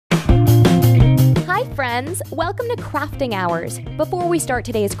friends! Welcome to Crafting Hours. Before we start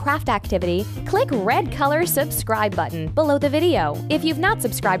today's craft activity, click red color subscribe button below the video if you've not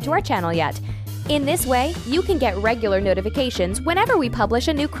subscribed to our channel yet. In this way, you can get regular notifications whenever we publish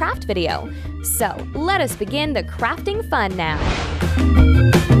a new craft video. So, let us begin the crafting fun now.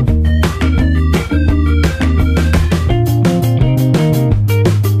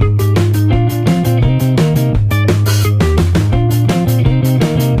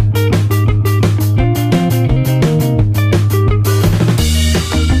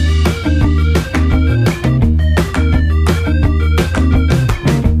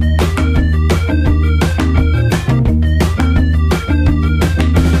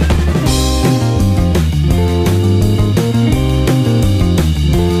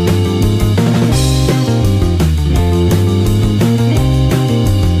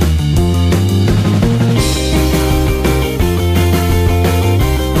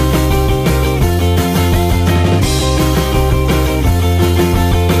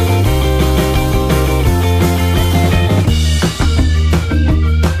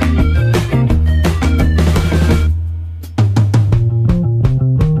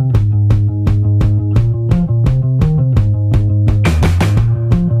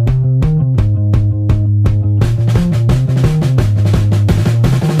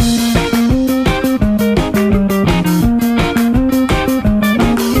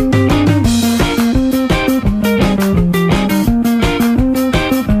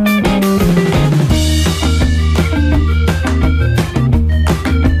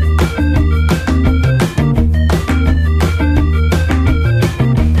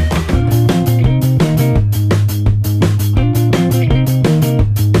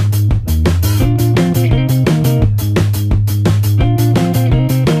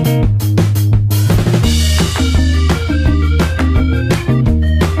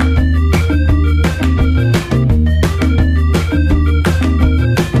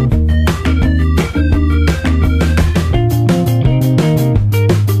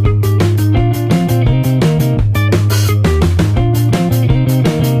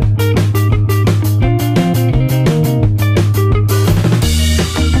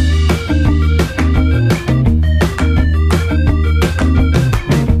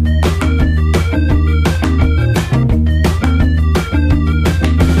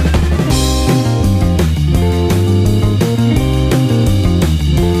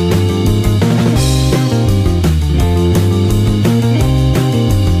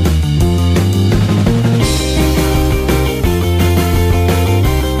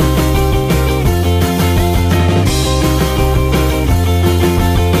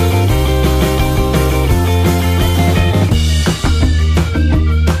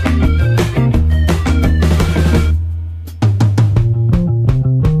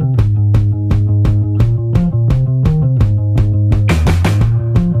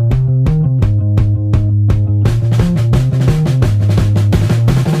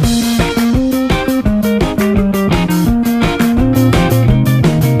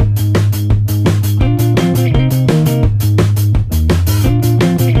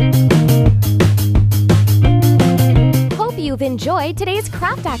 Enjoyed today's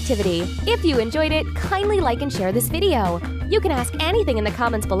craft activity. If you enjoyed it, kindly like and share this video. You can ask anything in the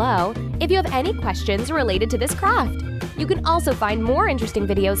comments below if you have any questions related to this craft. You can also find more interesting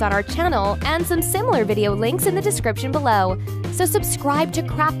videos on our channel and some similar video links in the description below. So subscribe to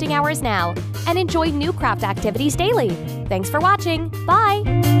Crafting Hours now and enjoy new craft activities daily. Thanks for watching.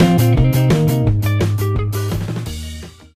 Bye!